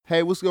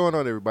Hey, what's going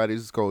on, everybody?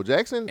 This is Cole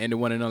Jackson. And the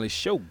one and only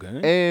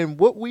Shogun. And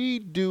what we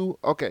do,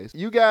 okay, so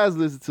you guys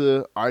listen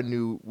to our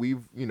new,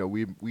 we've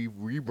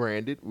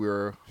rebranded.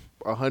 We're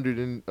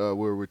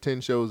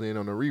 10 shows in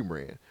on a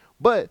rebrand.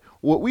 But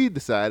what we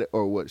decided,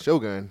 or what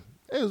Shogun,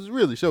 it was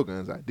really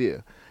Shogun's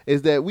idea,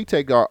 is that we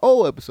take our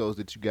old episodes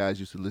that you guys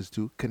used to listen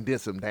to,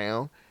 condense them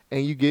down,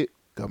 and you get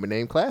Government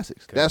Name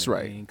Classics. That's right.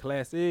 Government Name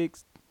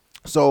Classics.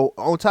 So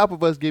on top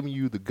of us giving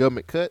you the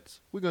government cuts,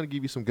 we're gonna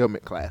give you some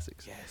government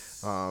classics.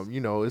 Yes.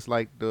 It's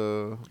like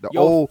the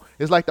old 20.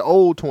 It's like the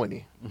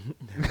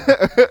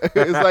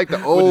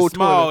old with the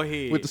small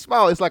 20. head. With the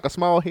small, it's like a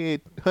small head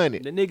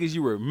 100. The niggas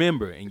you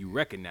remember and you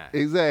recognize.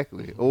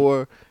 Exactly.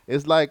 Or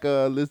it's like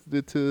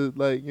listening to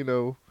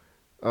 2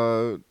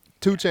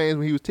 Chainz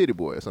when he was Titty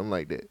Boy or something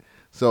like that.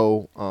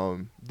 So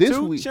this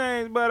 2 week,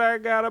 Chainz, but I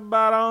got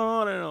about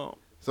 100 on.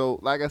 So,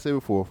 like I said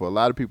before, for a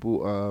lot of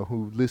people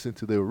who listen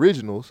to the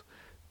originals,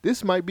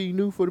 this might be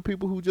new for the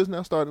people who just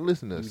now started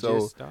listening.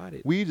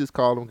 We just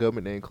call them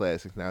Government Name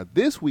Classics. Now,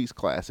 this week's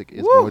classic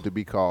is going to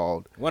be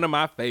called one of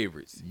my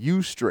favorites.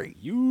 You Straight.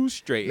 You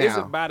Straight. Now, it's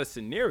about a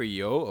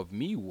scenario of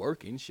me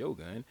working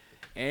Shogun,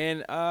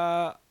 and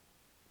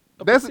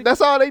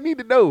that's all they need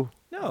to know.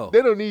 No,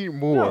 they don't need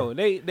more. No,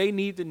 they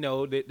need to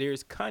know that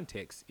there's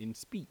context in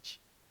speech.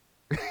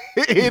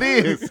 It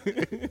is.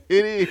 It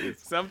is.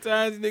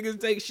 Sometimes niggas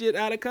take shit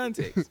out of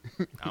context.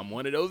 I'm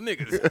one of those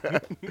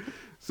niggas.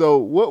 So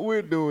what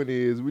we're doing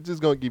is we're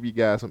just going to give you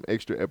guys some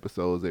extra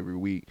episodes every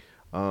week.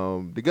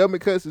 The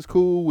government cuts is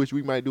cool, which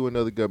we might do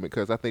another government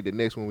cuts. I think the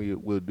next one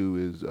we'll do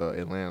is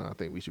Atlanta. I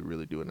think we should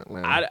really do an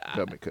Atlanta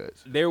government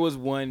cuts. There was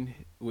one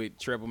with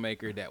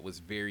Troublemaker that was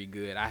very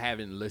good. I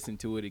haven't listened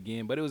to it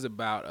again, but it was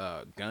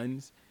about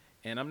guns,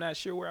 and I'm not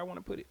sure where I want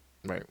to put it.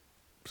 Right.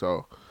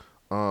 So,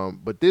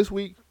 but this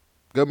week,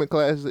 government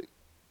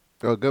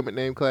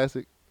name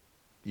classic,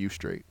 You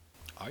Straight.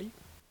 Are you?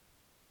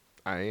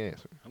 I ain't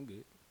answering. I'm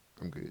good.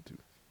 I'm good too.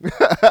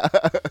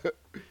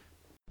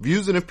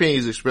 Views and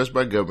opinions expressed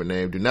by Government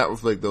Name do not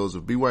reflect those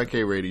of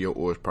BYK Radio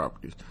or its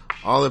properties.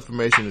 All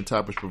information and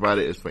topics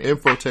provided is for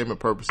infotainment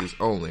purposes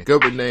only.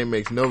 Government Name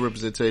makes no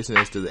representation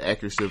as to the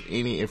accuracy of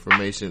any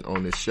information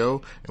on this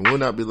show and will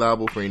not be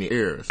liable for any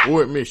errors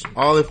or omissions.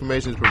 All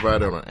information is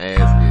provided on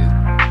as is.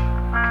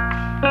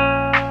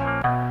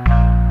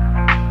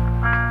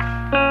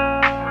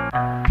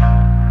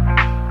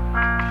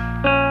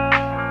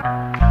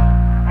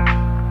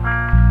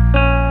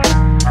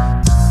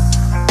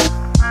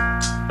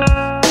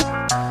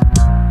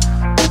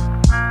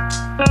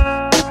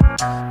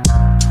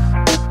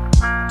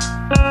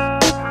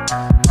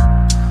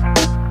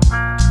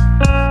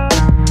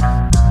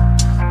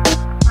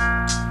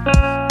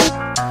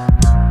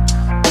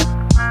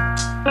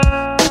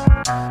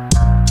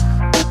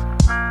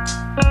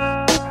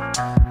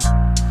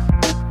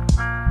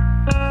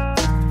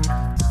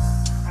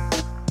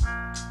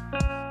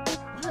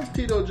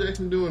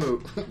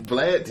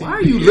 Why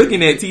are you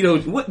looking at Tito?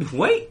 What?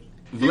 Wait,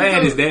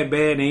 Vlad is that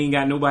bad? They ain't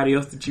got nobody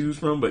else to choose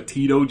from but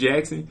Tito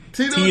Jackson.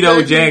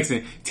 Tito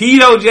Jackson.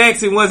 Tito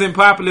Jackson wasn't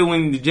popular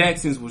when the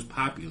Jacksons was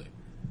popular.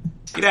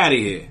 Get out of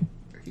here.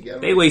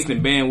 They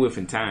wasting bandwidth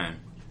and time.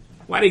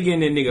 Why they getting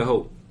that nigga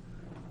hope?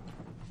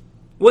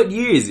 What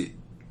year is it?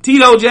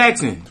 Tito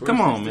Jackson. Come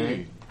on,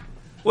 man.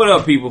 What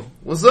up, people?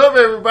 What's up,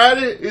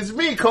 everybody? It's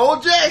me, Cole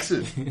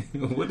Jackson.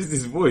 What is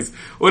this voice?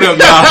 What up,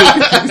 y'all?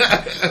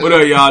 What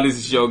up, y'all? This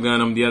is Shogun.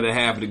 I'm the other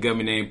half of the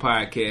Government Name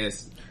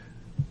Podcast.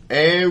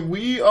 And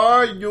we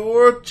are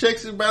your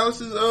checks and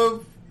balances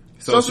of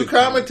social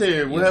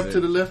commentary. We'll have to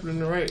the left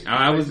and the right.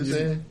 I was just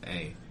saying.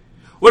 Hey.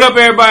 What up,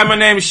 everybody? My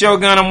name is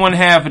Shogun. I'm one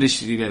half of the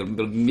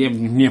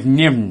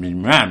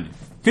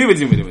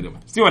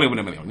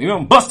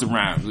Busta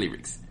Rhymes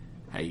lyrics.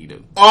 How you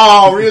do?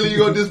 Oh, really? You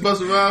gonna just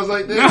bust around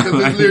like that?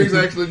 Because his lyrics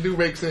actually do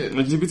make sense.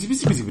 No,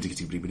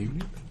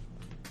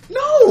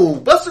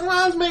 Busta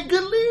Rhymes make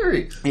good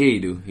lyrics. Yeah, he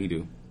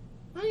do.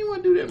 Why you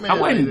want to do that, man? I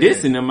wasn't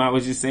dissing him. I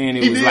was just saying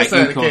it was like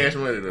Cash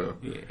Money though.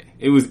 Yeah,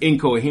 it was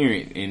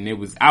incoherent, and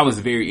I was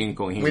very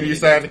incoherent. When you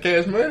signed the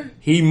Cash Money,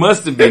 he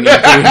must have been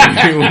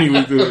incoherent when he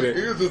was doing that.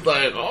 He was just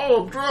like,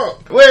 "Oh, I'm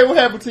drunk." Wait, what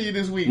happened to you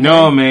this week?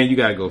 No, man, you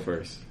gotta go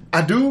first.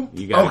 I do.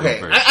 You gotta go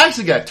first. I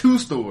actually got 2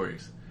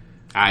 stories.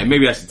 All right,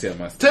 maybe I should tell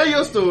my story. Tell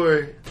your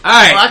story. All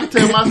right. I can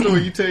tell my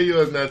story. You tell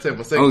yours, and I'll tell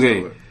my second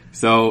story. Okay,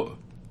 so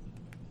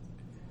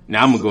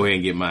now I'm gonna go ahead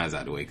and get mine out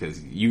of the way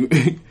because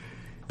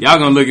y'all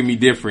gonna look at me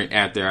different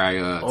after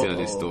I tell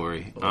this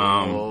story.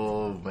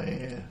 Oh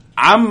man,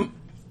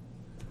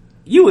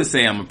 you would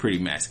say I'm a pretty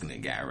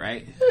masculine guy,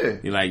 right?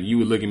 Yeah. You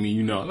would look at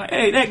me, like,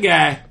 hey, that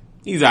guy,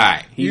 he's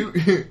alright.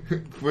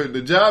 For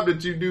the job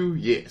that you do,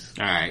 yes.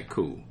 Alright,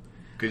 cool.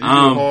 Because you do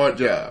a hard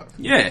job.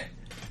 Yeah.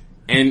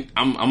 And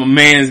I'm a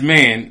man's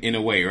man in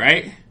a way,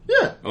 right?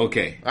 Yeah.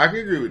 Okay. I can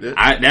agree with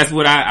that. That's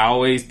what I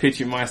always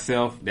picture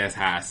myself. That's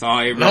how I saw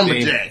everything.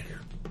 Lumberjack.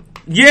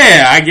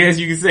 Yeah, I guess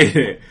you could say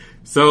that.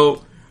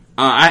 So,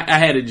 I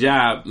had a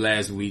job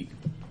last week.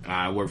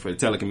 I worked for a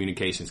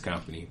telecommunications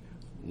company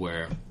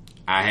where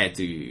I had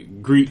to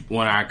greet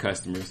one of our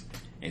customers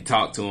and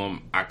talked to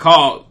him. I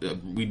called.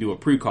 We do a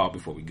pre-call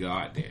before we go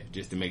out there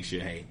just to make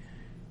sure, hey,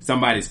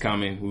 somebody's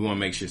coming. We want to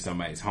make sure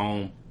somebody's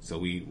home so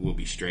we will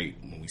be straight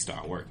when we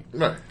start working.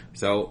 Right.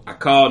 So I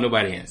called.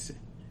 Nobody answered.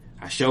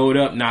 I showed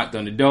up, knocked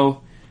on the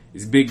door.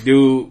 This big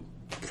dude,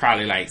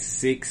 probably like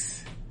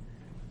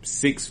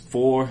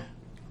 6'4",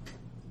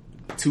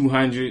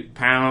 200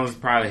 pounds,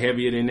 probably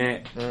heavier than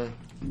that.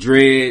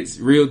 Dreads,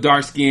 real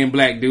dark-skinned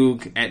black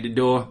dude at the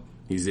door.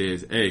 He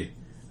says, hey.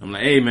 I'm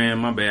like, hey, man,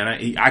 my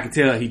bad. I could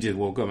tell he just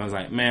woke up. I was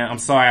like, man, I'm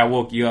sorry I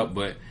woke you up,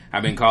 but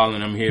I've been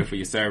calling. I'm here for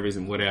your service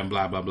and whatever,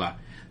 blah, blah, blah.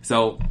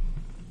 So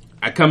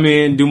I come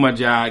in, do my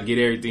job, get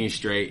everything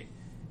straight.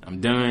 I'm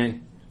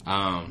done.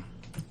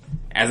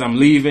 As I'm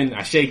leaving,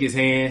 I shake his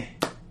hand.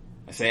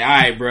 I say, all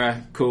right,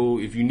 bruh,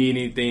 cool. If you need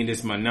anything, this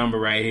is my number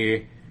right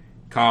here.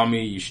 Call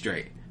me, you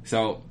straight.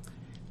 So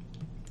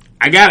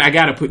I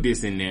gotta put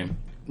this in there.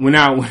 When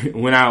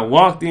I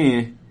walked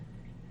in,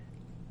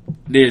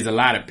 there's a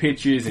lot of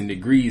pictures and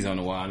degrees on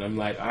the wall, and I'm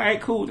like, all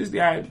right, cool. This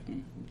guy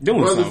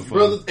doing something for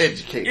brothers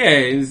educated. Yeah,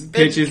 it's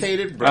pictures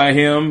Educated,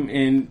 him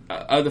and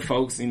other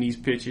folks in these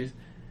pictures.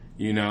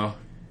 You know,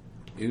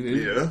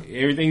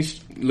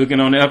 everything's looking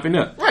on the up and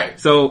up. Right.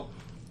 So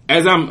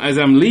as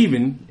I'm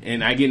leaving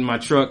and I get in my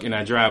truck and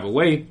I drive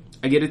away,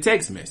 I get a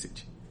text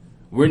message.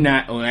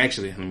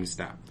 Actually, let me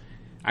stop.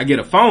 I get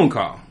a phone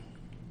call.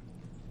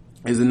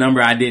 It's a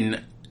number I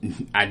didn't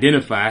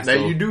identify. Now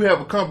you do have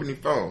a company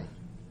phone.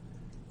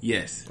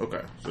 Yes.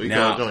 Okay. So you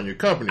called on your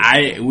company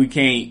phone. We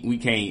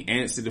can't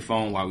answer the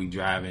phone while we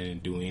driving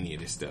and do any of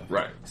this stuff.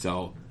 Right.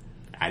 So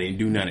I didn't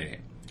do none of that.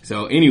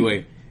 So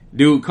anyway,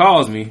 dude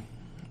calls me,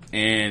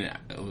 and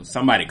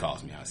somebody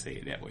calls me. I'll say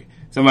it that way.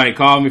 Somebody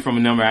called me from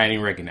a number I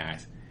didn't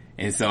recognize,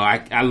 and so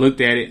I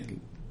looked at it,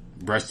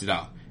 brushed it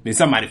off. Then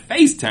somebody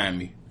FaceTimed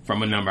me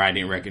from a number I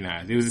didn't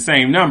recognize. It was the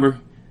same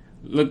number.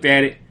 Looked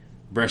at it,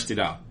 brushed it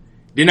off.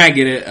 Then I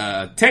get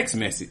a text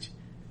message.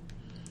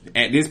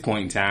 At this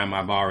point in time,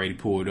 I've already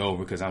pulled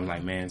over because I'm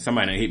like, man,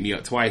 somebody done hit me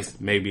up twice.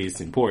 Maybe it's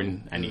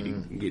important. I need to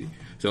get it.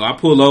 So I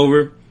pull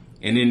over,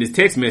 and then this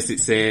text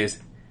message says,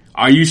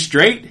 are you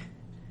straight?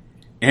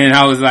 And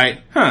I was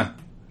like, huh.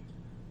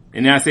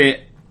 And then I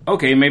said,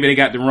 okay, maybe they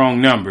got the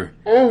wrong number.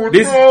 Oh,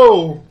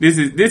 no. This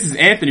is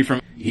Anthony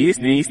from his.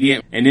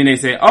 And then they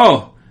said,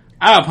 oh,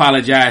 I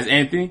apologize,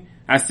 Anthony.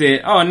 I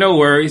said, oh, no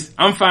worries.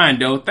 I'm fine,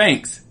 though.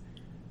 Thanks.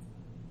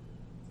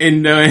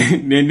 And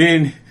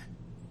then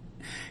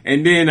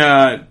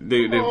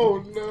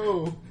oh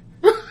no.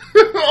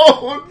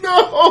 Oh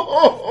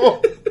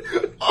no.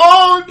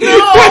 Oh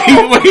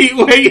no.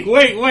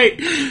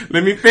 Wait.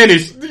 Let me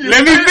finish.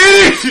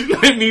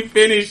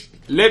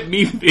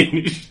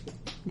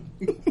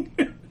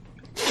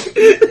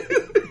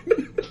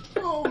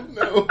 Oh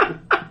no.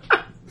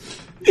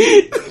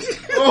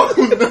 Oh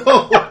no.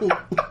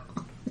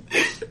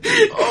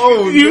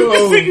 Oh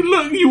no.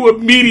 Look, you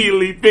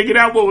immediately figured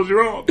out what was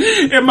wrong.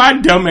 And my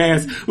dumb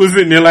ass was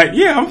sitting there like,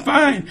 yeah, I'm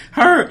fine.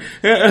 I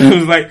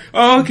was like,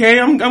 oh, okay,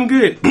 I'm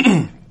good.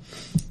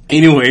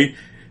 Anyway,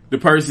 the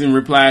person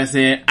replied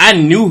saying, I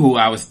knew who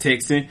I was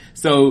texting.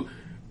 So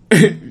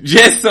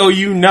just so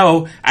you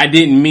know, I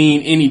didn't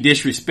mean any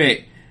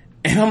disrespect.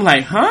 And I'm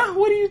like, huh?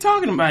 What are you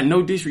talking about?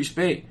 No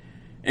disrespect.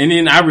 And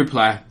then I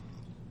reply,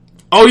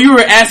 oh, you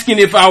were asking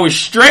if I was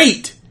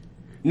straight,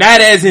 not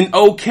as in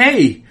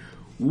okay.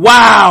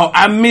 Wow,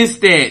 I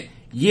missed that.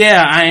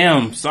 Yeah, I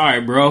am. Sorry,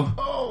 bro.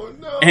 Oh,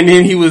 no. And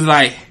then he was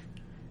like,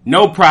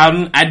 no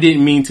problem. I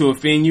didn't mean to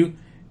offend you.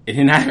 And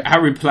then I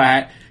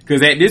replied,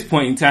 because at this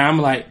point in time,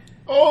 I'm like,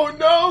 oh,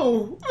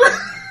 no.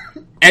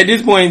 At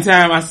this point in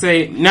time, I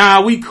say,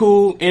 nah, we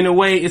cool. In a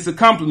way, it's a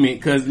compliment,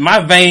 because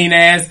my vain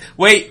ass,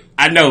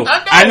 I know.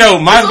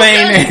 My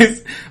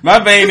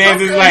vain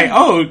ass is like,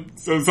 oh,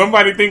 so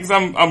somebody thinks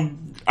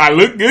I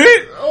look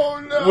good?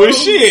 Oh, no. Well,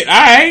 shit. All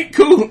right,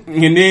 cool.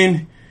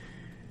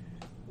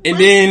 And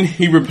then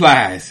he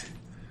replies,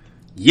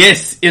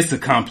 yes, it's a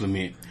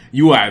compliment.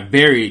 You are a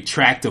very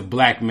attractive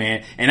black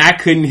man, and I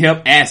couldn't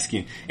help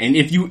asking. And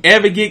if you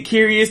ever get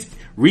curious,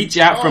 reach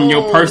out from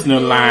your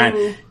personal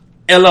line.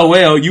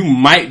 LOL, you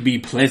might be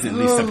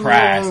pleasantly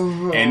surprised.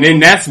 And then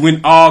that's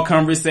when all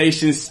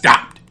conversations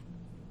stopped.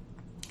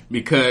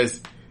 Because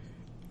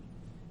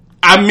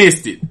I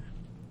missed it.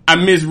 I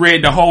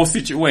misread the whole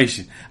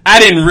situation.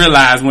 I didn't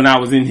realize when I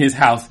was in his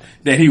house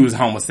that he was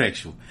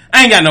homosexual.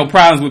 I ain't got no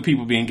problems with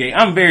people being gay.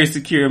 I'm very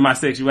secure in my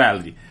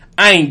sexuality.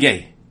 I ain't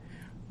gay.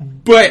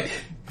 But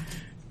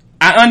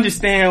I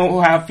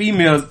understand how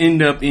females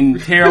end up in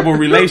terrible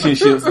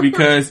relationships,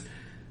 because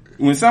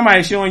when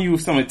somebody's showing you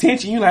some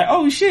attention, you're like,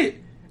 oh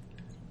shit,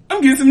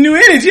 I'm getting some new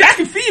energy. I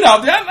can feed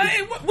off that. I'm like,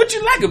 hey, what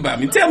you like about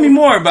me? Tell me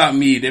more about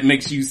me that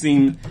makes you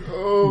seem...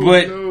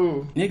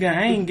 nigga,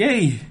 I ain't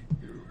gay.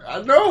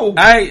 I know.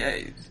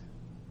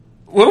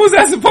 What was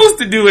I supposed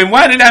to do, and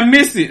why did I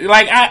miss it?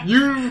 Like,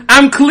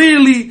 I'm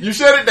clearly... You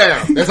shut it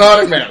down. That's all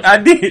that matters. I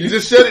did. You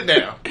just shut it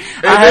down.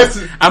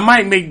 I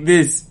might make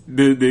this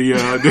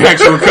the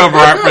actual cover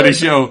art for the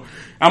show.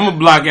 I'm gonna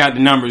block out the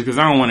numbers because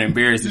I don't want to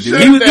embarrass the dude.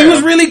 Shut He it was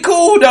down. really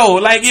cool though.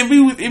 Like if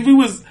he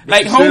was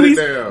like Shut it homies,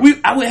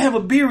 down. I would have a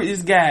beer with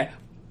this guy.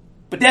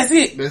 But that's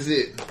it. That's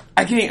it.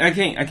 I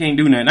can't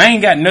do nothing. I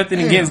ain't got nothing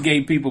against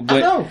gay people, but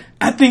know.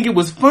 I think it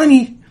was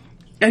funny.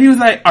 And he was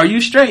like, "Are you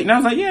straight?" And I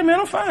was like, "Yeah, man,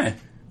 I'm fine."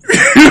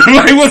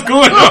 Like, what's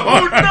going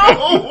on?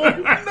 No.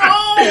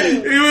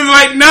 He was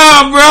like,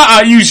 "Nah, bro,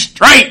 are you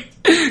straight?"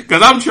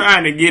 Because I'm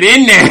trying to get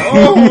in there.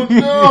 Oh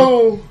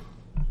no.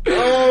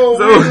 Oh,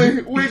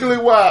 So- wiggly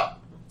wop.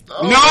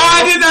 Oh, No,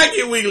 I did not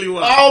get wiggly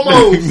wop.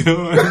 Almost.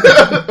 No.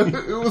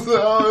 It was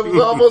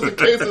almost a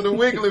case of the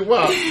wiggly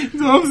wop.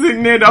 So I'm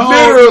sitting there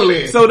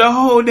Literally. So the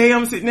whole day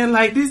I'm sitting there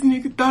like, this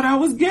nigga thought I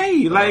was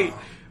gay. Like,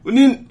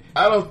 then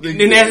I don't think.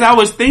 Then as I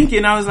was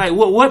thinking, I was like,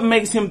 what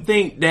makes him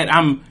think that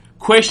I'm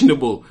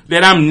questionable,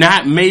 that I'm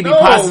not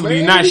possibly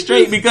man, not he straight?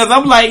 just- Because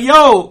I'm like,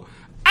 yo,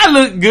 I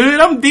look good,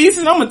 I'm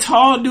decent, I'm a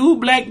tall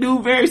dude, black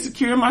dude, very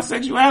secure in my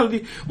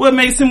sexuality. What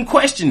makes him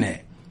question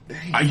that?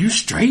 Are you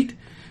straight?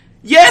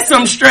 Yes,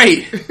 I'm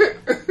straight. I'm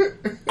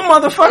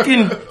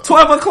motherfucking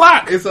 12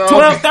 o'clock, It's all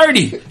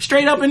 12:30,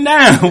 straight up and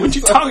down. What you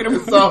talking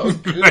about? It's all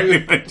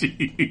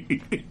good.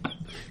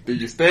 Do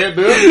you stand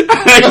up?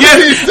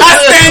 Yes, I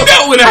stand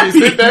up when I Do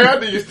you sit down?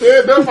 Do you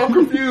stand up? I'm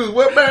confused.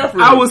 What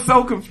bathroom? I was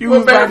so confused.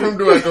 What by bathroom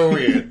do I go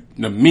in?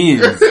 The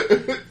men's.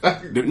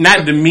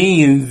 Not the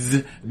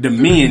men's. The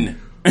men.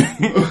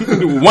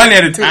 One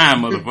at a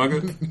time,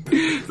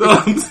 motherfucker. So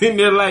I'm sitting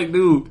there like,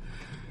 dude,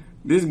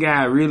 this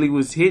guy really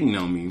was hitting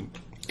on me.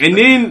 And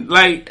then,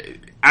 like,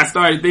 I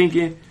started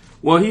thinking,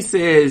 well, he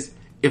says,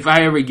 if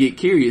I ever get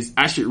curious,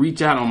 I should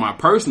reach out on my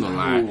personal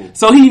line.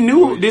 So he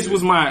knew this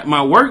was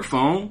my work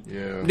phone.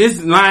 Yeah.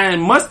 This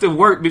line must have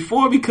worked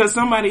before because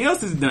somebody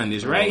else has done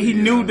this, right? He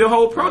knew the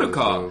whole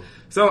protocol.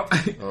 So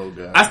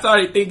God. I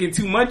started thinking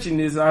too much in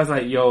this. I was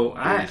like, yo,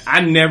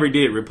 I never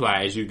did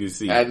reply, as you can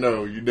see. I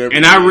know you never.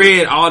 And I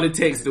read all the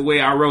text the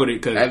way I wrote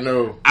it because I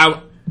know.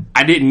 I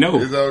didn't know.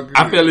 It's all good.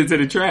 I fell into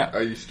the trap.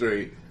 Are you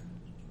straight?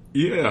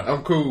 Yeah.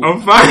 I'm cool.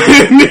 I'm fine.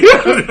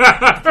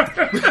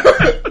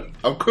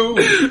 I'm cool.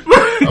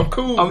 I'm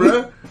cool,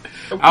 bruh.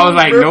 I was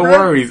like, no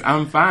worries.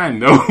 I'm fine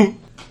though.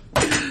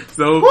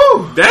 So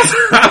Woo. that's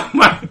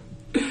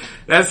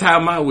how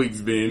my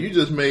week's been. You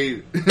just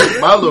made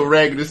my little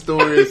raggedy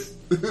story is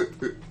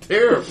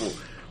terrible.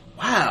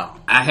 Wow.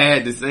 I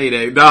had to say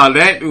that. No,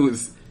 that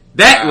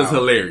was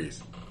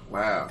hilarious.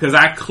 Wow. Because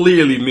I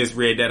clearly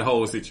misread that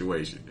whole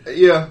situation.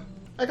 Yeah.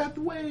 I got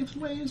the waves.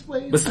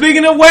 But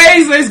speaking of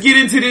waves, let's get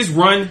into this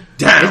run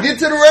down. Let's get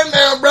to the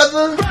rundown,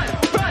 brother.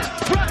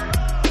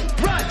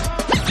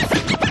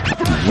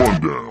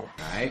 Rundown.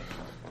 Alright.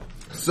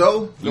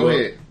 So, go You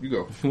ahead. You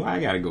go. Why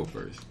I gotta go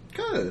first?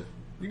 Cause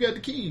you got the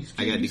keys.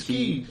 I got the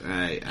keys. keys.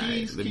 Alright.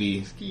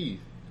 Keys.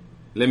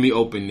 Let me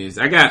open this.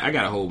 I got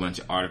a whole bunch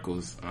of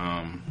articles.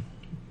 I'm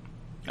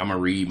gonna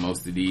read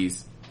most of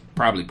these,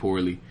 probably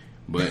poorly,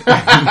 but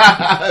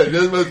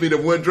This must be the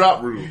one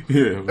drop rule.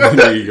 yeah.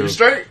 There you go. You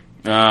straight?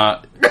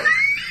 Uh,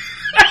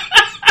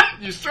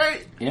 You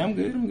straight? yeah, I'm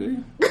good. See,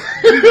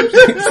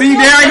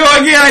 there I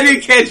go again. I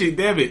didn't catch it.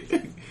 Damn it.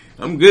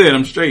 I'm good.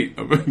 I'm straight.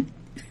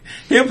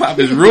 Hip hop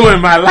has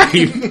ruined my life.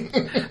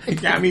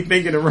 It got me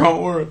thinking the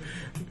wrong word.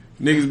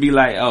 Niggas be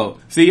like, oh,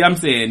 see, I'm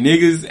saying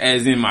niggas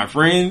as in my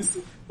friends.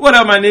 What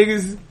up, my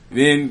niggas?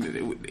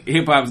 Then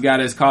hip hop's got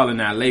us calling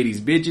our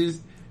ladies bitches,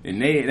 and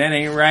that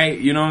ain't right.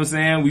 You know what I'm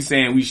saying? We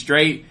saying we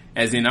straight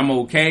as in I'm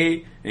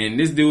okay, and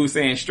this dude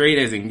saying straight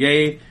as in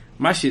gay.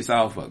 My shit's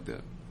all fucked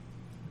up.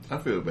 I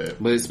feel bad.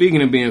 But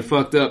speaking of being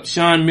fucked up,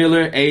 Sean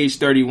Miller, age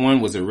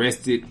 31, was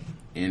arrested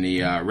in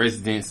the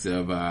residence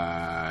of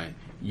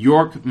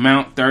York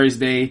Mount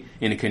Thursday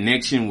in a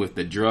connection with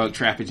the drug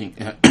trafficking.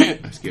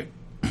 Skip.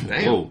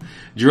 Whoa.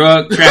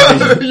 Drug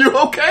trafficking. You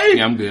okay?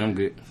 Yeah, I'm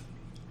good.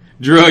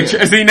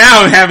 See,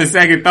 now I'm having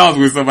second thoughts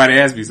when somebody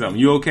asks me something.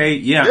 You okay?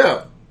 Yeah.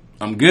 Yeah.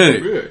 I'm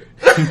good. Good.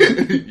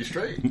 You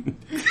straight?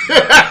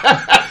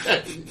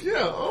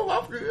 Yeah.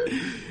 Oh, I'm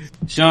good.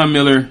 Sean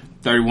Miller,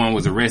 31,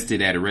 was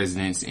arrested at a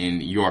residence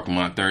in York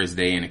Mount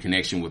Thursday in a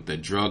connection with the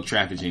drug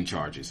trafficking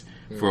charges,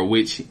 for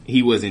which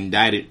he was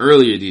indicted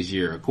earlier this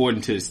year,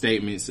 according to the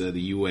statements of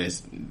the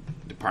U.S.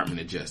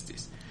 Department of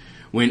Justice.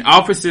 When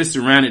officers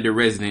surrounded the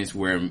residence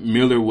where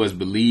Miller was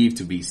believed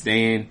to be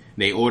staying,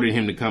 they ordered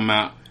him to come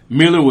out.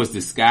 Miller was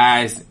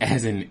disguised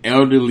as an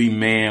elderly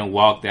man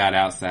walked out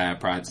outside,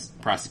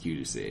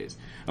 prosecutor says.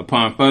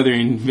 Upon further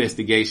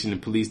investigation, the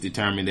police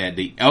determined that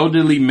the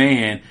elderly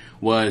man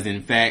was,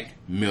 in fact,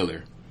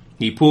 Miller.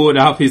 He pulled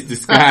off his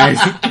disguise.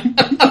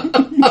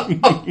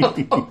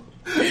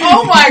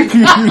 Oh my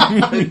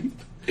god!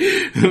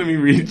 Let me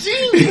read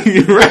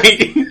it.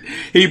 Right.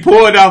 He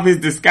pulled off his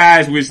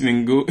disguise, which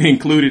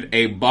included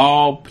a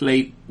bald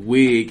plate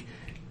wig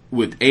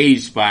with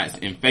age spots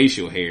and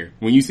facial hair.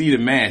 When you see the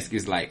mask,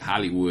 it's like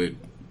Hollywood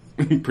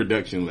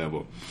production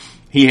level.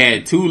 He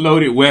had 2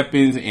 loaded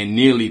weapons and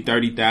nearly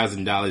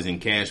 $30,000 in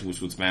cash,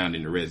 which was found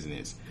in the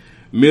residence.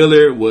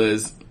 Miller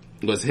was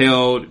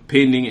held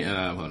pending.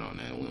 Hold on,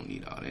 now we don't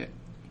need all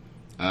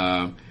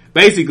that.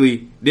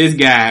 Basically, this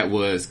guy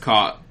was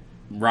caught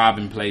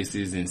robbing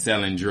places and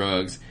selling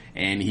drugs,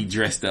 and he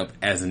dressed up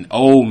as an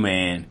old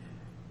man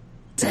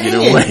to get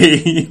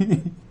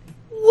away.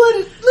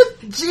 What? Look,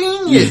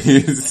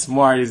 genius.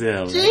 Smart as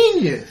hell.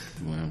 Genius.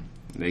 Well,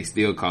 they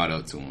still caught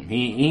up to him.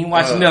 He ain't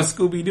watched enough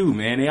Scooby-Doo,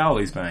 man. They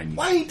always find you.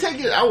 Why he take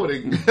it? I would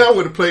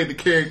have played the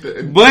character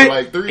in but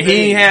like 3 days. He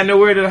ain't had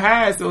nowhere to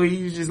hide, so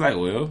he was just like,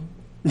 well,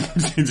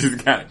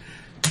 just got.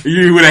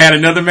 You would have had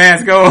another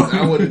mask on.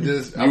 I would have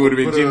just. You would have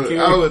been Jim Carrey.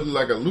 I would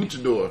like a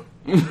luchador.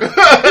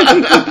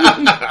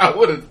 I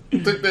would have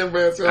took that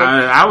mask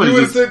off. You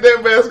would have took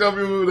that mask off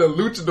with a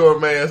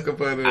luchador mask up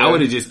under there. I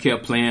would have just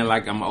kept playing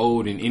like I'm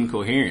old and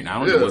incoherent. I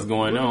don't know what's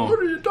going on. What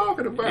are you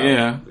talking about?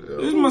 Yeah.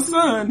 This is my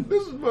son.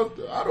 This is my.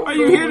 I don't. Are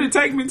you here to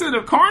take me to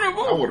the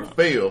carnival? I would have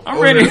failed. I'm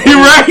ready.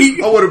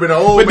 Right. I would have been an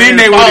old. But man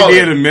then they would have falling.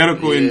 did a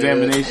medical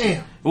examination.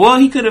 Damn. Well,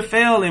 he could have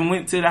failed and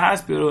went to the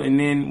hospital, and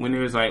then when it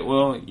was like,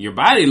 well, your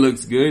body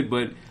looks good,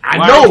 but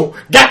I know,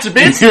 gotcha,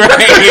 bitch.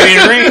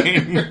 Right,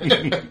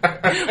 it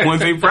ran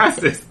once they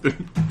processed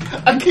him.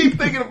 I keep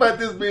thinking about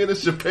this being a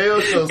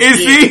Chappelle show. It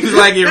seems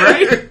like it,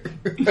 right?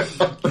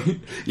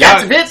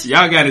 Gotcha, bitch.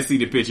 Y'all got to see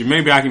the picture.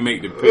 Maybe I can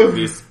make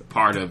this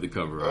part of the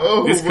cover art.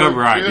 Oh, this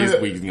cover art God. this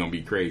week is gonna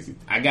be crazy.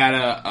 I got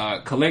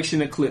a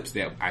collection of clips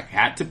that I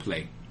had to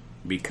play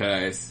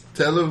because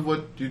Tell us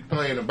what you're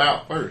playing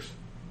about first.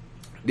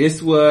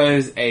 this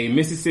was a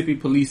Mississippi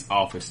police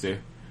officer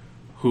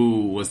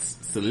who was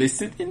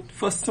soliciting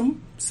for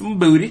some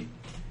booty,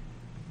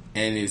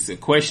 and it's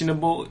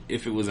questionable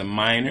if it was a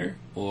minor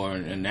or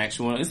an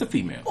actual. It's a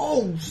female.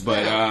 Oh,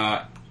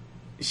 But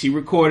she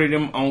recorded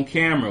him on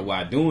camera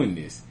while doing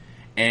this.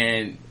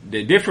 And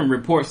the different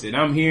reports that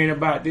I'm hearing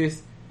about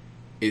this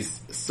is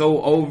it's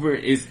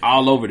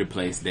all over the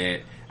place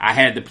that I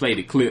had to play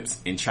the clips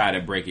and try to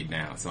break it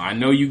down. So I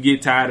know you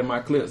get tired of my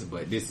clips,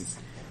 but this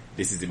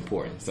is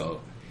important. So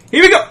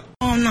here we go.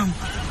 Oh no.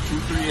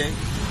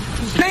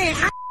 238.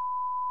 Man,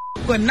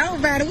 but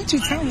nobody, what you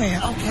talking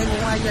about? Okay,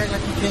 well why you act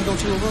like you can't go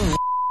to a room?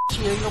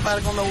 Shit, ain't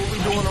nobody gonna know what we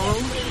do in the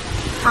room.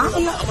 I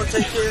don't know. I'm gonna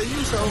take care of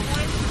you, so.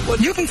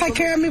 You can take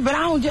care of me, but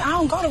I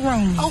don't go to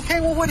room.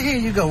 Okay, well, where the hell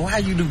you go? How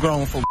you do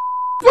grown for?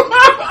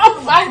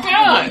 oh my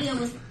God.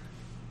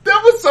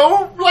 That was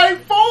so like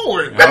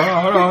forward.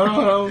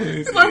 Hold on.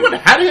 It's like, what?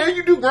 How the hell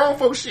you do grown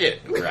folk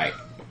shit? Right.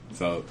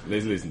 So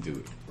let's listen to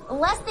it.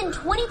 Less than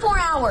 24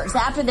 hours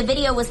after the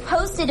video was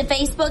posted to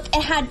Facebook,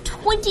 it had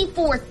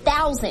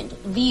 24,000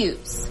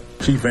 views.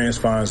 Chief Vance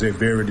finds it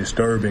very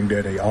disturbing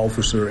that an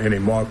officer in a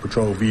marked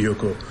patrol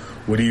vehicle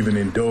would even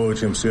indulge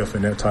himself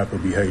in that type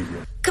of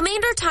behavior.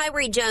 Commander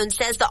Tyree Jones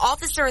says the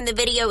officer in the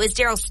video is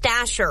Daryl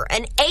Stasher,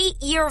 an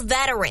 8-year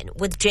veteran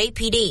with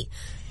JPD.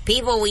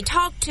 People we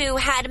talked to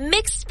had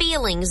mixed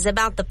feelings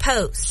about the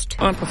post.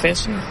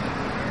 Unprofessional.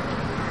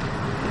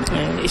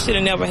 It should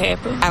have never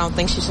happened. I don't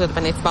think she should have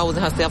been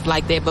exposing herself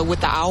like that. But with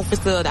the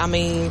officer, I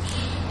mean,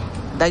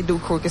 they do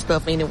crooked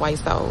stuff anyway,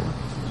 so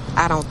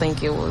I don't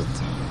think it was,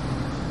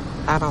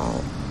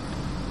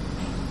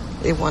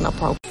 it wasn't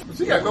appropriate.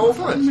 She got gold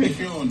fronts. If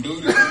you don't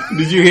do this.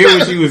 Did you hear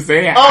what she was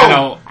saying?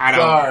 Oh, I don't.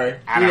 Sorry.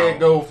 She had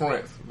gold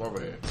fronts. My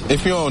bad.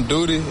 If you're on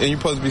duty and you're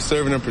supposed to be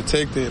serving and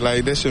protected,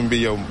 like, that shouldn't be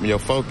your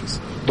focus.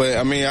 But,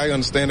 I mean, I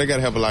understand they got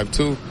to have a life,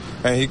 too.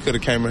 And he could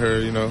have came at her,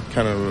 you know,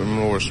 kind of a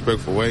more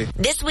respectful way.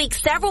 This week,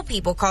 several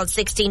people called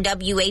 16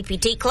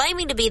 WAPT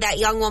claiming to be that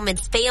young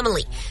woman's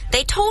family.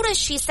 They told us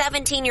she's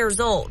 17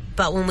 years old,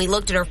 but when we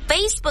looked at her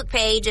Facebook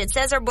page, it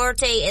says her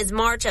birthday is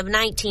March of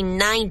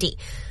 1990.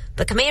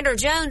 But Commander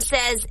Jones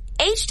says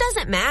age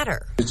doesn't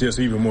matter. It's just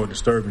even more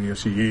disturbing if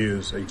she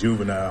is a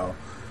juvenile.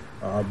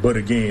 But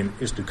again,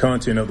 it's the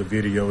content of the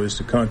video. It's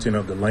the content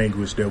of the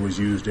language that was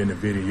used in the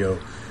video.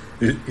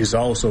 It's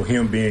also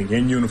him being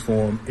in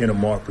uniform in a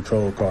marked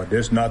patrol car.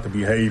 That's not the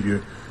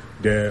behavior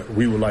that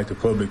we would like the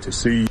public to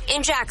see.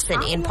 In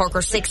Jackson, in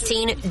Parker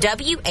 16,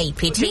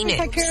 WAPT News.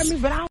 Take care of me,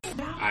 but All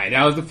right,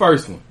 that was the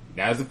first one.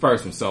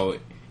 So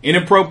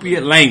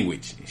inappropriate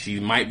language.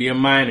 She might be a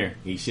minor.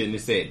 He shouldn't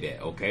have said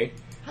that. Okay.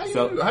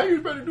 How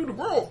you better do the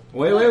grown?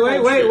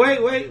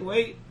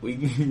 Wait.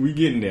 We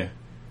getting there.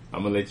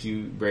 I'm gonna let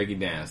you break it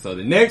down. So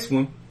the next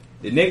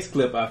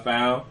clip I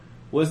found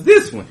was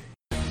this one.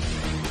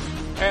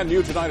 And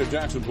new tonight, a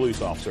Jackson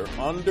police officer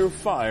under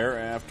fire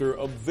after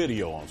a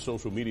video on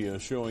social media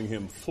showing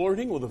him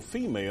flirting with a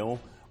female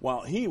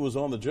while he was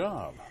on the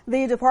job.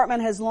 The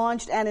department has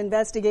launched an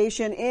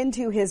investigation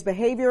into his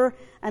behavior.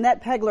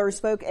 Annette Pegler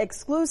spoke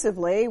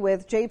exclusively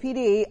with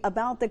JPD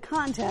about the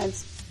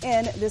contents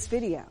in this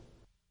video.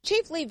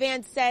 Chief Lee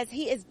Vance says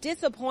he is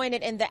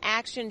disappointed in the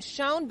action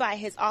shown by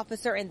his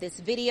officer in this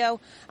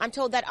video. I'm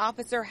told that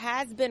officer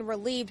has been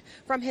relieved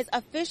from his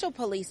official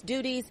police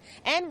duties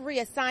and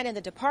reassigned in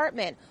the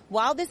department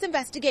while this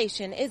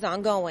investigation is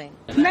ongoing.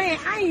 man,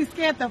 I ain't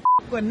scared the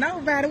with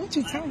nobody. What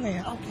you talking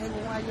about? Okay,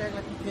 well why you act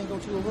like you can't go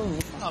to a room?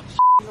 Ain't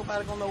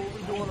nobody gonna know what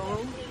we do in the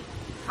room.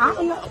 I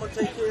don't know. I'm gonna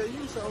take care of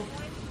you, so.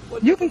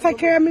 You can take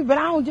care of me, but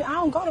I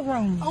don't go to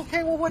room.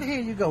 Okay, well where the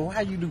hell you go?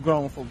 How you do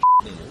grown for? What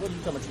you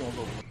talking about you gonna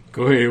go?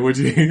 Go ahead. What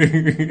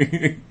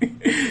you?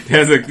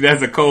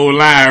 That's a cold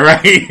line, right?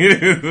 How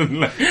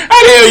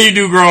the hell you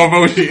do grown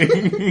folks shit?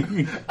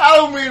 I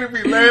don't mean to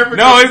be laughing.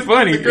 No, it's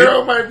funny. The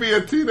girl might be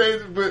a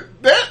teenager,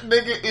 but that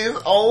nigga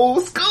is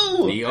old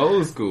school. He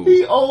old school.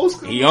 He old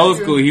school. He old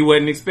school. He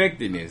wasn't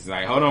expecting this.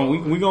 Like, hold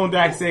on, we gonna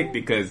dissect it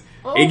because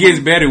it gets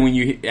better when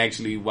you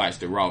actually watch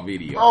the raw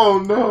video. Oh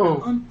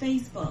no! On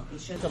Facebook,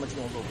 it shows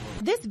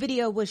This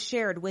video was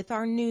shared with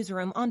our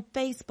newsroom on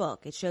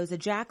Facebook. It shows a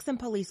Jackson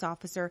police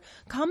officer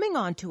coming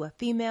on to a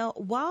female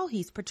while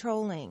he's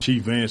patrolling.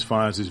 Chief Vance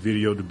finds this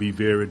video to be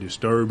very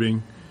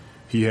disturbing.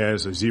 He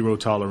has a zero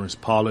tolerance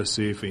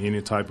policy for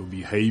any type of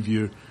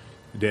behavior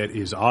that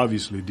is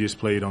obviously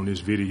displayed on this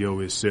video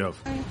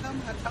itself.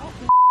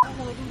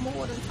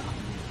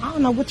 I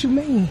don't know what you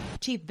mean.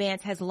 Chief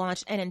Vance has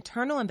launched an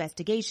internal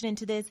investigation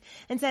into this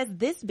and says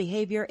this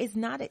behavior is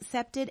not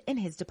accepted in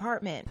his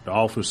department. The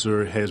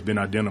officer has been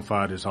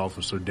identified as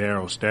Officer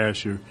Darryl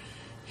Stasher.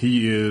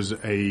 He is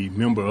a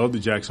member of the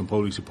Jackson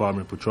Police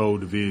Department Patrol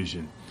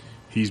Division.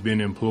 He's been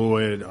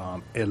employed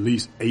at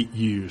least 8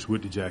 years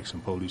with the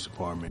Jackson Police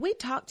Department. We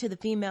talked to the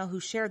female who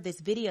shared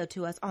this video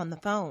to us on the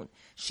phone.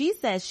 She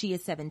says she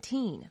is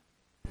 17.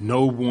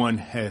 No one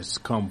has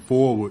come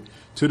forward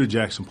to the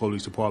Jackson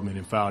Police Department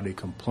and filed a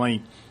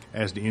complaint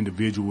as the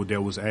individual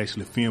that was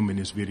actually filming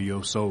this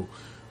video. So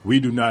we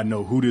do not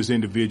know who this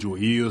individual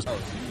is.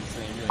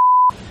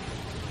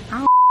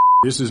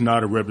 This is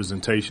not a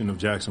representation of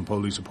Jackson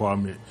Police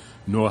Department,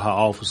 nor how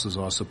officers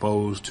are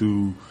supposed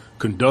to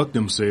conduct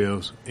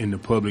themselves in the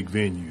public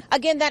venue.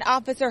 Again, that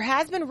officer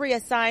has been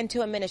reassigned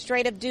to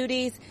administrative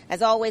duties.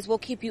 As always, we'll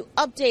keep you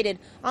updated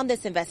on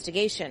this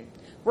investigation.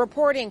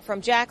 Reporting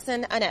from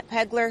Jackson, Annette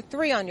Pegler,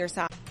 3 on your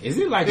side. Is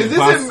it like is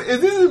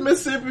this in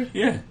Mississippi?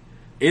 Yeah.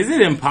 Is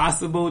it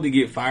impossible to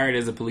get fired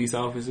as a police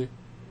officer?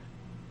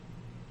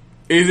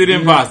 Is it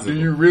impossible? Do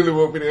you really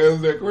want me to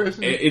answer that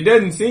question? It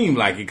doesn't seem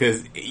like it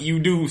because you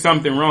do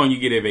something wrong, you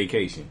get a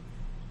vacation,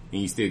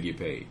 and you still get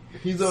paid.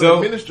 He's on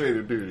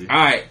administrative duty. All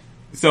right.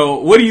 So,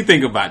 what do you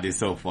think about this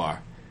so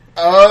far?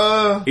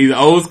 He's an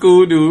old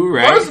school dude,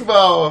 right? First of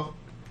all,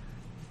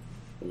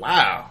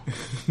 wow.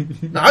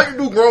 Now, how you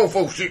do grown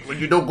folk shit when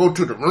you don't go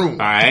to the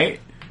room? All right.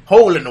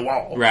 Hole in the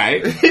wall.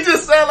 Right. He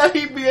just sound like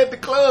he'd be at the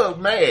club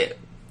mad.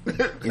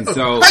 And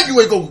so, how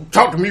you ain't gonna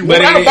talk to me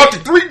when I bought you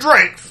 3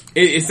 drinks?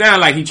 It sounds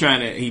like he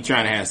trying to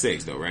have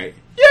sex though, right?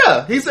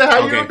 Yeah. He said,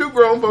 how you don't do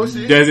grown folk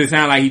shit? Does it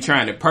sound like he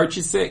trying to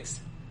purchase sex?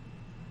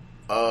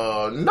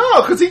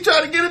 No, because he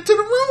tried to get it to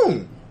the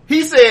room.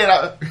 He said,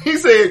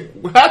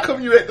 how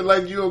come you acting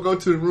like you don't go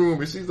to the room?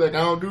 And she's like,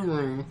 I don't do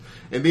rooms.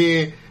 And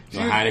then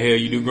how the hell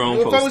you do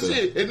grown folks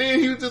shit? And then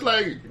he was just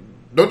like,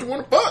 don't you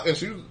want to fuck? And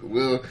she was,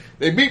 well,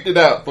 they beeped it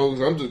out, folks.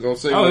 I'm just gonna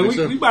say.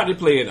 We about to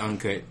play it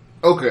uncut.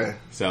 Okay.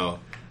 So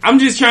I'm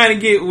just trying to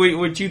get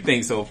what you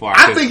think so far.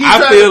 I think I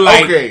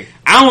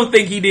don't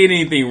think he did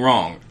anything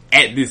wrong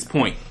at this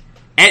point.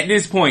 At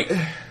this point,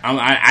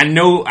 I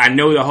know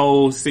the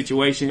whole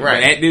situation,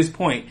 right. But at this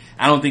point,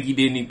 I don't think he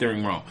did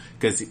anything wrong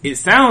because it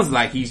sounds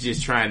like he's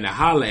just trying to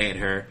holler at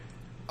her.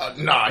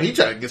 Nah, he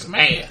trying to get some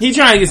ass. He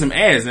trying to get some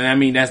ass, and I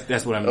mean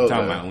that's what I'm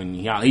talking about when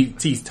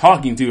he's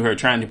talking to her,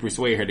 trying to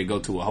persuade her to go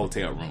to a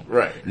hotel room.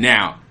 Right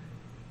now,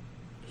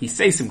 he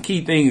says some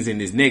key things in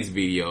this next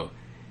video.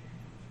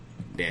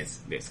 That's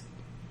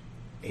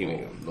here we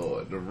go.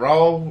 Lord, the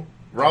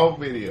raw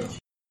video.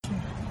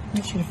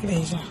 Make sure the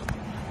flash out.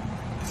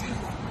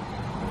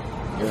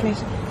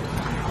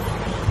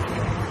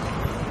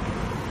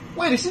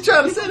 Wait, is she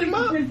trying to set him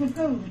up?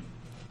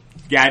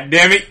 God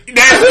damn it!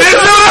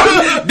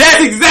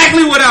 That's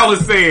exactly what I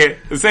was saying.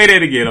 Say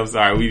that again. I'm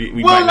sorry.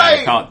 We might not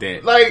have caught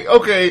that. Like,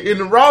 okay, in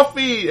the raw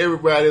feed,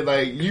 everybody,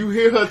 like, you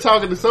hear her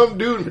talking to some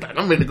dude and be like,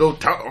 I'm finna go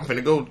talk. I'm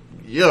finna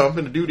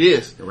do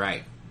this.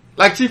 Right.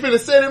 Like, she finna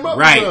set him up.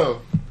 Right.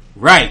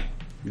 Right.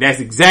 That's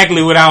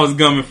exactly what I was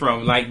coming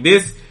from. Like,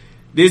 this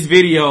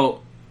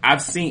video,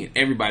 I've seen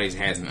everybody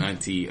has an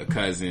auntie, a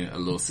cousin, a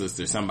little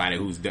sister, somebody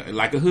who's done,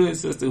 like a hood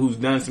sister who's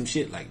done some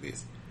shit like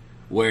this,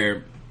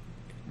 where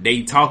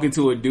they talking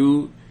to a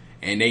dude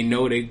and they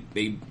know they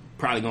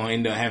probably gonna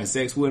end up having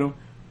sex with him,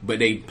 but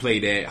they play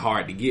that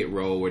hard to get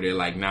role where they're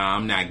like, nah,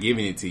 I'm not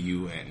giving it to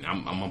you and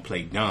I'm gonna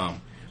play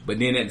dumb. But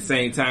then at the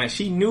same time,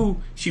 she knew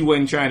she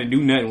wasn't trying to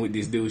do nothing with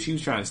this dude. She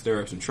was trying to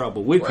stir up some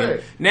trouble with him.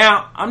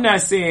 Now, I'm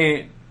not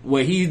saying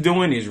what he's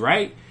doing is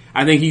right.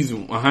 I think he's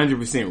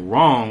 100%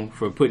 wrong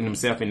for putting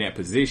himself in that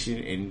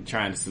position and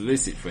trying to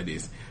solicit for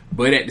this.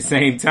 But at the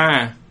same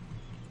time,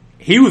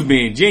 he was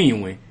being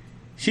genuine.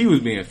 She was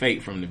being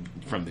fake from the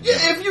jump.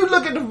 If you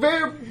look at the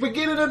very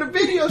beginning of the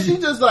video, she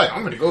just like,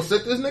 I'm gonna go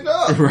set this nigga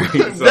up.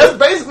 Right, so that's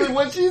basically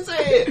what she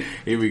said.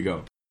 Here we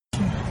go.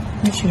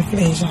 Make sure the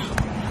flash out.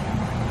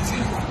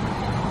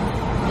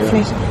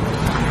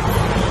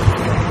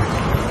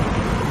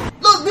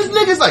 Look, this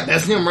nigga's like,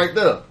 that's him right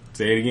there.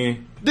 Say it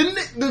again.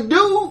 The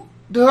dude.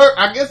 Her,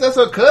 I guess that's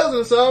her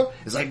cousin or something.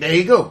 It's like, there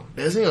you go.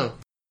 That's him.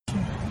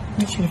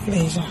 Make sure the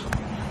flash out.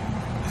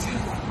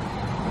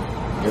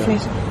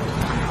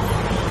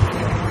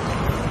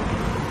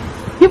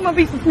 You might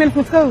be some smell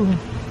from school.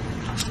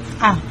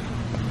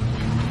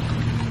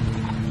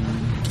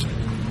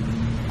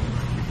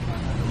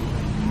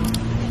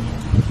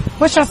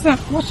 What's your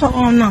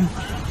number?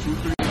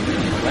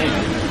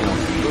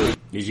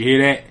 Did you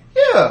hear that?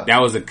 Yeah.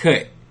 That was a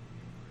cut.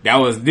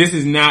 This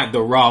is not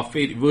the raw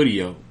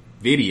video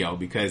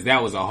because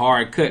that was a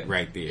hard cut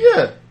right there.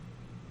 Yeah.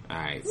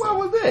 Alright. What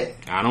was that?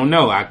 I don't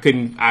know. I've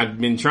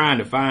been trying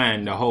to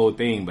find the whole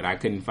thing, but I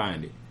couldn't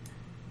find it.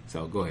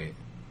 So go ahead.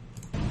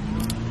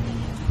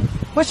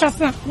 What's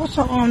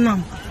your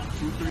number?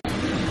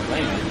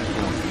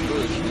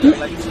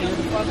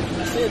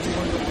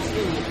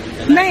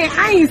 Man,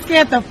 I ain't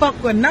scared to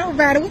fuck with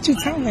nobody. What you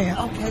talking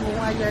about? Okay, well,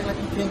 why you act like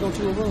you can't go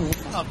to a room?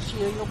 Oh,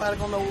 shit, ain't nobody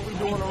gonna know what we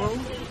do in a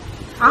room.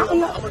 I don't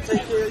know. I'm gonna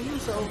take care of you,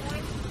 so.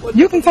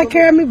 You can take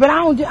care of me, but I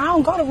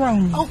don't go to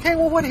rooms. Okay,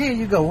 well, where the hell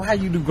you go? How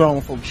you do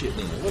grown folk shit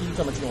then? What are you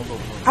talking about you gonna go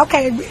for?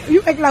 Okay,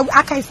 you act like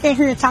I can't stand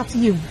here and talk to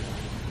you.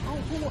 Oh,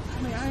 cool.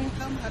 I mean, I ain't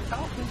coming out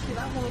talking shit.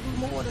 I wanna do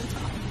more than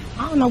talk.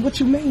 I don't know what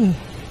you mean.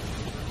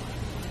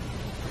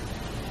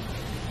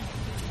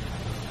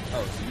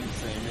 Oh, so you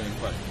saying you ain't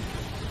fucking?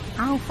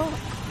 I don't fuck.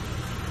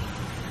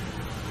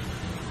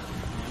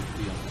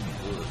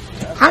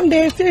 I'm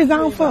dead serious, I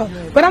don't fuck.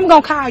 But I'm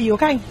gonna call you,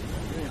 okay?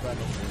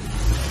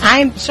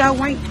 I ain't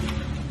sure ain't.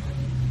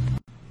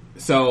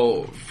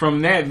 So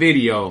from that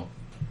video,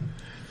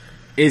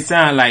 it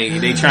sounds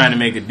like they trying to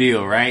make a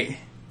deal, right?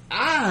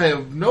 I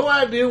have no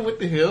idea what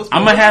the hell's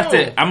going I'm on.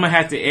 gonna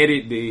have to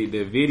edit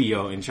the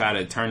video and try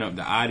to turn up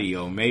the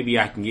audio. Maybe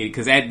I can get it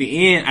because at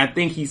the end, I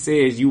think he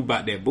says you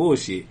about that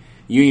bullshit.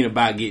 You ain't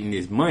about getting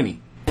this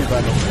money.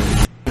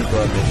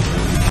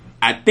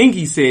 I think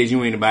he says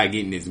you ain't about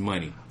getting this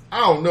money. I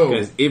don't know.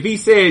 Because if he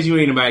says you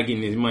ain't about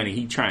getting this money,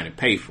 he trying to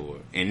pay for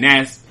it, and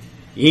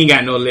you ain't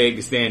got no leg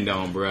to stand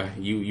on, bruh.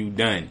 You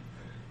done.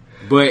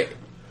 But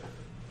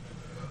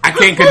I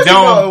can't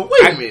condone.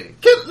 Wait a minute.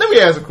 Let me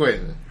ask a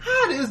question.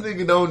 How this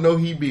nigga don't know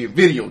he being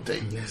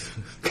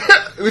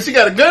videotaped? She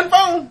got a gun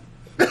phone?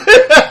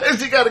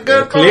 She got a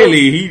gun phone?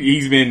 Clearly,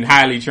 he's been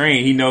highly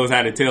trained. He knows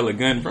how to tell a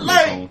gun from a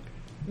phone.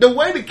 The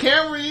way the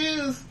camera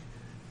is,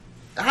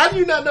 how do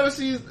you not know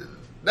she's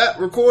not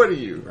recording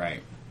you?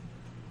 Right.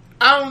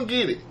 I don't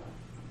get it.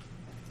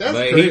 That's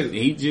but crazy.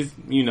 He just,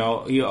 he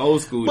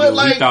old school. But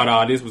Dude. He thought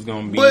all this was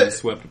going to be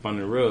swept up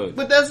under the rug.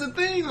 But that's the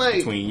thing, like,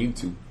 between you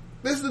two.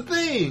 That's the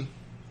thing.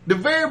 The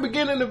very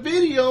beginning of the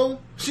video,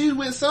 she's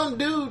with some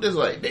dude that's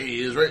like, there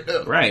he is right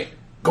there. Right.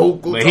 Go.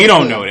 But he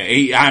don't know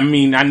that.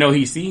 I know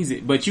he sees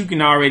it, but you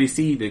can already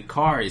see the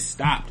car is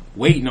stopped,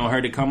 waiting on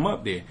her to come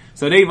up there.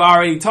 So they've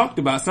already talked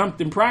about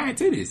something prior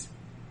to this.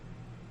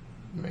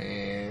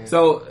 Man.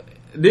 So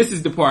this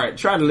is the part.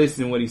 Try to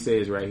listen to what he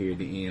says right here at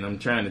the end. I'm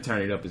trying to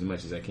turn it up as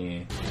much as I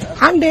can.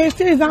 I'm dead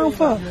serious, I don't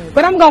fuck.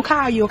 But I'm gonna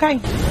call you, okay?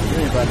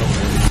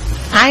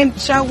 I ain't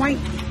sure ain't.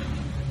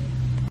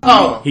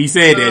 Oh. He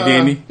said that,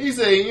 didn't he? He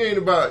said you ain't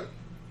about...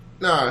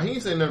 Nah, he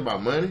ain't saying nothing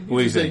about money.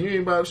 He said you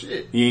ain't about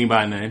shit. You ain't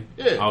about nothing?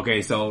 Yeah.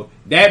 Okay, so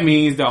that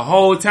means the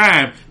whole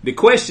time, the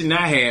question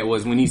I had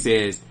was when he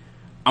says,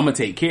 I'm going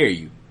to take care of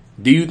you.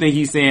 Do you think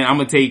he's saying I'm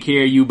going to take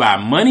care of you by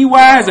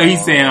money-wise, or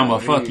he's saying I'm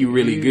going to fuck you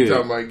really good? He's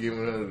talking about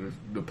giving her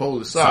the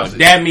Polish sausage. So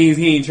that means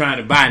he ain't trying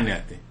to buy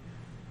nothing.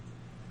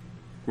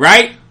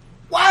 Right?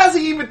 Why is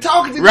he even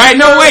talking to Right,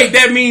 no, wait,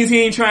 that means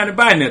he ain't trying to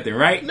buy nothing,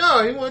 right?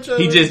 No, he wasn't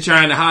trying He to... just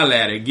trying to holler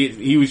at her.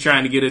 He was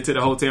trying to get her to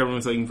the hotel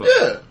room so he can fuck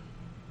her.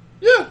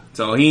 Yeah.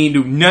 So he ain't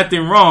do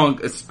nothing wrong,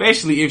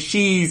 especially if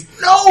she's...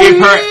 No, he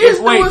is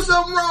doing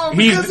something wrong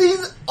because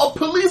he's a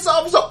police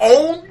officer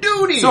on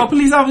duty. So a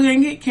police officer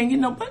can't get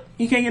no butt?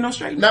 He can't get no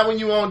straight? Not when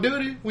you on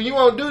duty. When you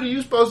on duty,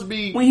 you supposed to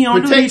be when he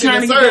on duty, he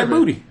trying to get that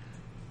booty.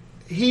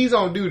 He's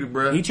on duty,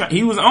 bro.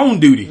 He was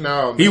on duty.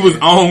 No, man. He was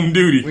on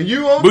duty. When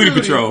you on booty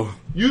duty, patrol.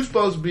 You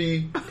supposed to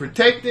be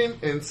protecting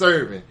and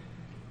serving.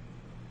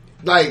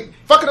 Like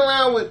fucking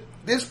around with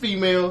this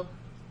female,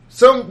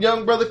 some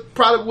young brother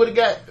probably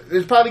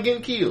is probably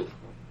getting killed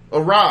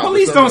or robbed.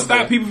 Police don't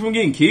stop people from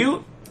getting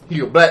killed. He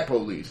a black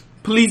police.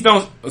 Police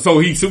don't. So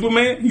he's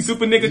Superman. He's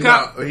super nigga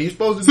cop. No, he's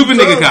supposed to super do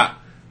nigga cop.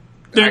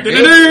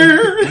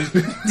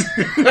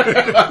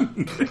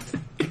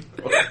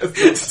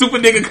 Super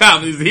nigga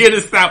cop is here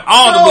to stop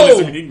all the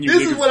bullets from hitting you.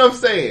 This is what I'm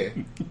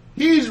saying.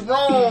 He's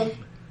wrong.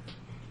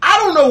 I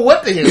don't know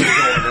what the hell is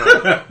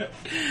going on.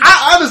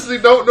 I honestly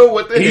don't know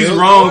what the hell is going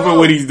on. He's wrong for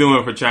what he's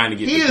doing for trying to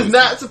get. He is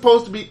not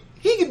supposed to be.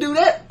 He can do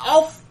that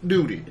off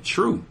duty.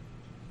 True,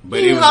 but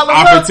it was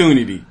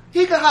opportunity.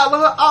 He can holler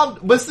her off.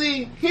 But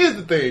see, here's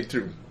the thing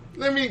too.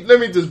 Let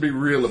me just be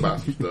real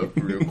about some stuff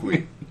real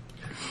quick.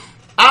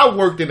 I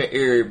worked in the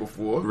area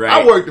before. Right.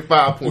 I worked at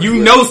 5 Points You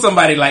West. know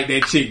somebody like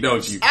that chick,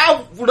 don't you?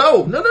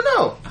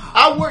 No.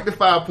 I worked at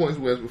 5 Points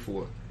West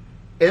before.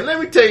 And let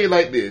me tell you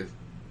like this.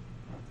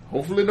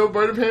 Hopefully no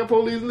Birmingham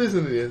police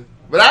listen to this.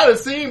 But I done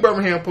seen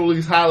Birmingham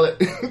police holler,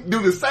 do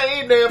the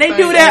same damn thing. They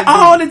do that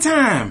all the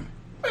time.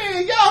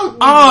 Man, y'all.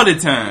 All the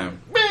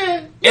time.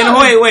 Man.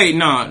 And wait,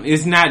 no.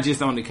 It's not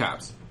just on the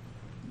cops.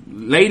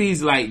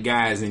 Ladies like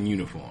guys in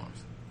uniforms.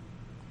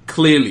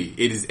 Clearly,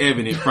 it is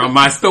evident from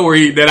my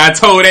story that I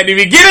told at the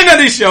beginning of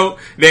the show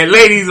that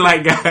ladies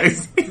like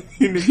guys in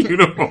in the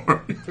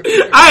uniform.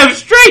 I am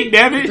straight,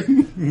 damn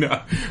it.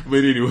 No, but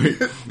anyway,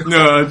 no,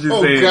 I'm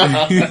just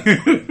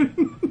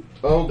saying.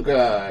 Oh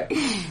God.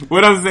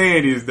 What I'm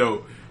saying is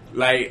though,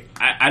 like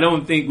I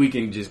don't think we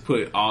can just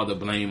put all the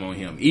blame on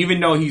him, even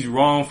though he's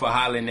wrong for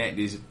hollering at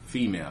this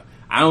female.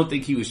 I don't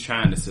think he was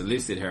trying to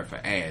solicit her for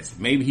ass.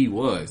 Maybe he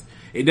was.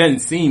 It doesn't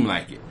seem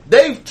like it.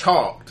 They've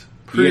talked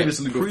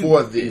previously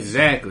before this.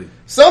 Exactly.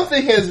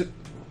 Something has.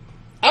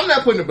 I'm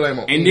not putting the blame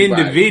on. And anybody.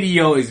 then the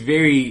video is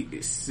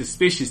very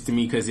suspicious to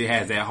me because it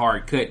has that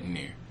hard cut in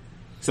there.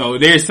 So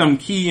there's some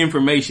key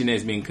information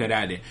that's been cut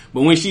out there.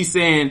 But when she's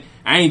saying,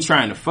 I ain't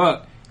trying to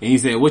fuck, and he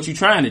said, what you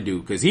trying to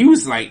do? Because he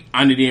was like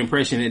under the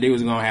impression that they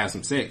was going to have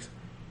some sex.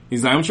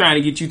 He's like, I'm trying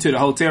to get you to the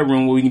hotel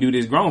room where we can do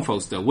this grown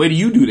folk stuff. Where do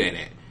you do that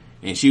at?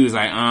 And she was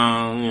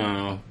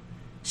like,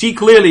 she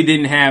clearly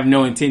didn't have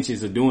no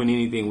intentions of doing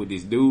anything with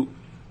this dude.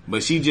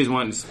 But she just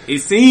wanted to, it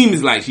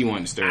seems like she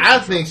wanted to stir. I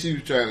think she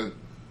was trying to,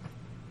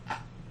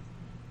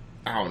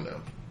 I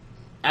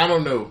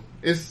don't know.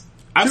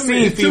 I've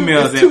seen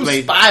females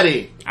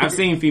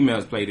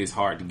play this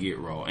hard to get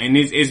role, and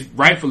it's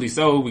rightfully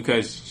so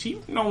because she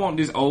don't want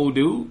this old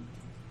dude.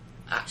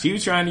 She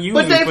was trying to use.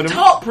 But him they've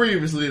talked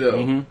previously though.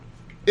 Mm-hmm.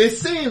 It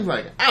seems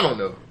like I don't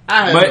know.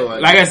 I have no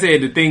idea. Like I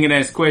said, the thing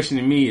that's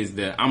questioning me is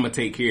I'm gonna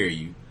take care of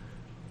you.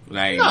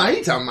 Like, no,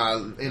 he talking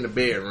about in the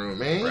bedroom,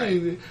 man.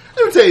 Right.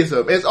 Let me tell you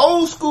something. As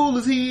old school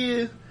as he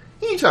is,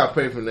 he ain't trying to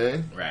pay for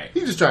nothing. Right.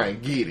 He just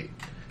trying to get it.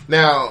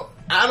 Now,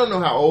 I don't know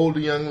how old the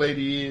young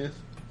lady is.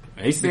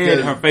 They said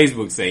her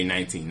Facebook say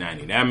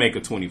 1990. That'll make her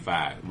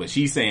 25, but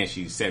she's saying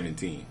she's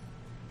 17.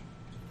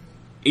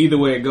 Either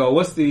way it go,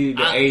 what's the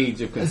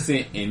age of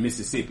consent in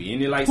Mississippi?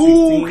 Isn't it like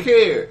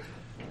 16?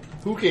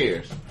 Who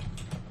cares?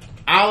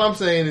 All I'm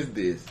saying is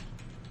this.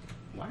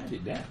 Why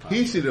did that pop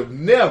He should have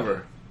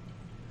never.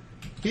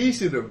 He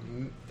should have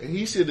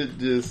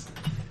just.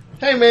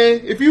 Hey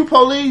man, if you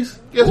police,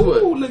 guess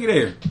what? Look at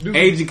there.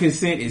 Age of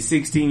consent is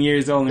 16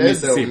 years old in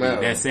Mississippi.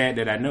 Matter. That's sad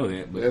that I know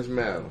that. But that's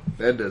matter.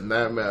 That does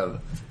not matter.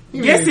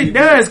 Yes, it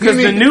does, because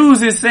the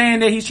news is saying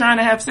that he's trying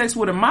to have sex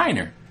with a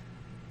minor.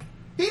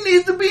 He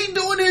needs to be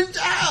doing his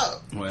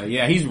job. Well,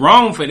 yeah, he's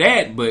wrong for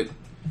that, but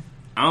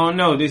I don't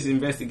know. This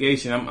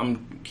investigation,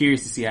 I'm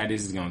curious to see how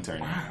this is going to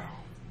turn out.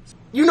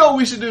 You know what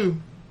we should do?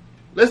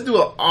 Let's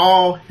do an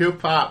all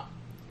hip hop,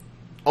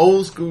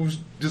 old school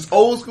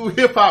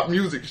hip hop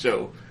music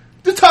show.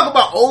 Just talk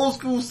about old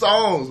school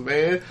songs,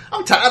 man.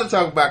 I'm tired of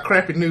talking about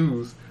crappy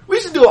news.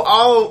 We should do an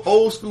all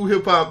old school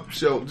hip hop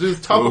show.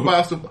 Just talk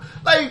about some,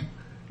 like,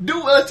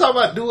 let's talk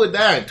about Do or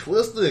Die and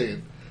Twister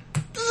and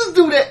let's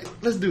do that.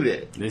 Let's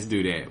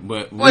do that.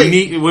 But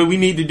we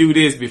need to do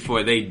this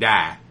before they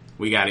die.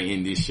 We got to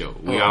end this show.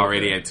 We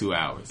already at 2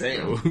 hours.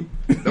 Damn. So.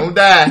 Don't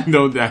die.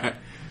 Don't die.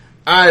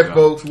 All right,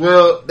 folks.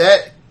 Well,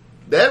 that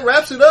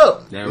wraps it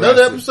up.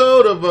 Another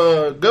episode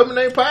of Government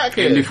Name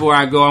Podcast. And before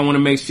I go, I want to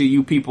make sure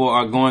you people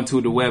are going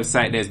to the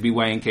website. That's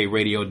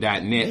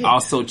bynkradio.net. Yeah.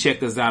 Also,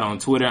 check us out on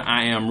Twitter.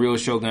 I am Real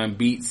Shogun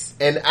Beats.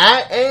 And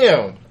I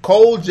am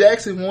Cole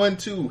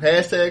Jackson12.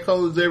 Hashtag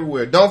Cole is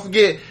everywhere. Don't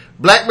forget,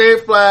 Black Mary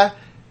Fly,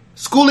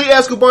 Schoolie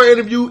Escobar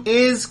interview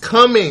is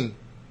coming.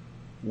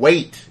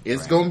 Wait.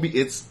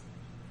 It's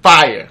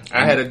fire.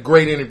 I had a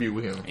great interview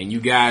with him. And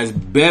you guys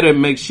better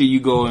make sure you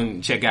go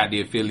and check out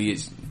the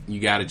affiliates. You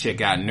got to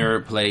check out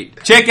Nerd Plate.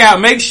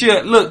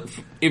 Look,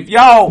 if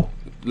y'all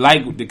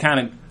like the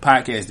kind of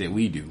podcast that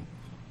we do,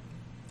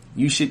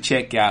 you should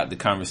check out the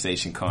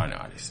Conversation Con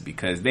Artists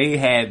because they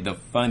had the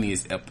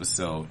funniest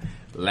episode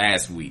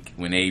last week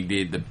when they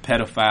did the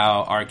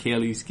pedophile R.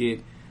 Kelly skit.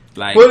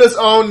 Like, put us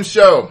on the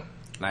show.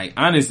 Like,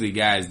 honestly,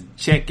 guys,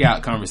 check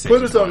out Conversation Con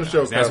Artists. Put us on the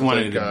show. That's one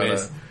of the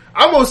best.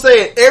 I'm going to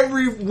say it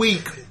every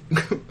week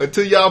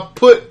until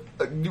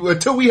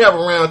we have a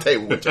round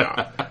table with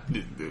y'all.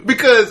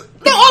 Because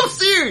I'm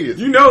serious.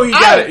 They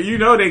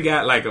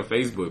got like a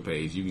Facebook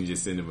page. You can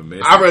just send them a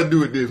message. I'd rather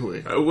do it this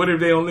way. What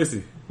if they don't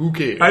listen? Who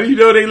cares? How do you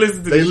know they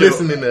listen to the show? They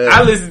listening to us.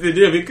 I listen to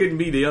them. It couldn't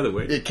be the other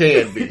way. It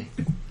can be.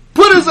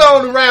 Put us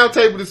on the round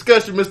table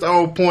discussion, Mr.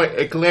 On Point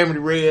at Calamity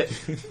Red.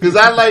 Because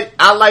I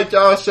liked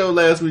y'all's show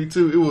last week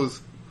too. It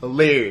was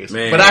hilarious.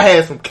 Man. But I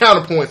had some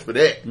counterpoints for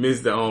that.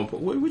 Mr. On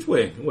Point. Which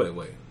way?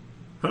 Wait.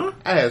 Huh?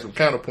 I had some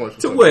counterpoints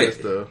for some that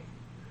stuff.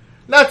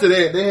 Not to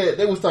that.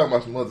 They was talking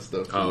about some other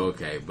stuff too. Oh,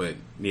 okay. But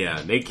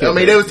yeah, they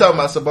was talking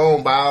about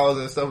Simone Biles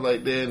and stuff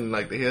like that and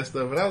like the hair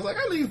stuff. And I was like,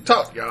 I need to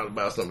talk to y'all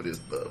about some of this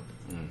stuff.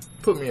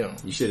 Put me on.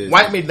 You should have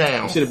wipe me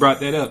down. You should have brought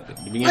that up at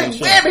the beginning of the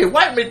show. Baby,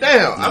 wipe me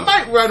down. Yeah. I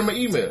might write them an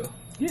email.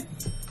 Yeah.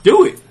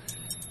 Do it.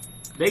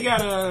 They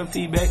got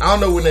feedback. I don't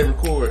know when they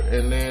record,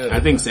 and then I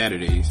think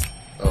Saturdays.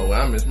 Oh,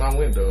 well, I missed my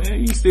window. Yeah,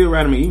 you can still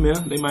write them an email.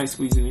 They might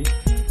squeeze it in.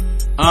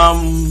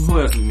 Who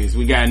else we missed?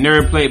 We got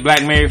Nerd Plate,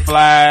 Black Mary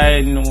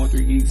Fly, No More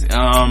 3 Geeks.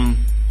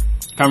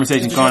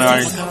 Conversation Con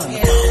Artists. Yeah,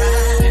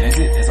 that's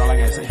it. That's all I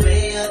gotta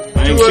say.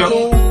 My name's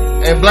Show.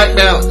 And Black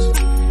Balance.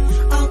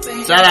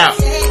 Shout out.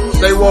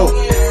 Stay woke.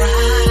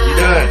 You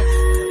done.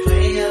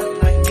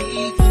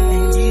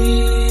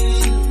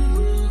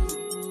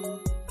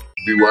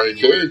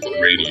 BYNK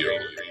Radio.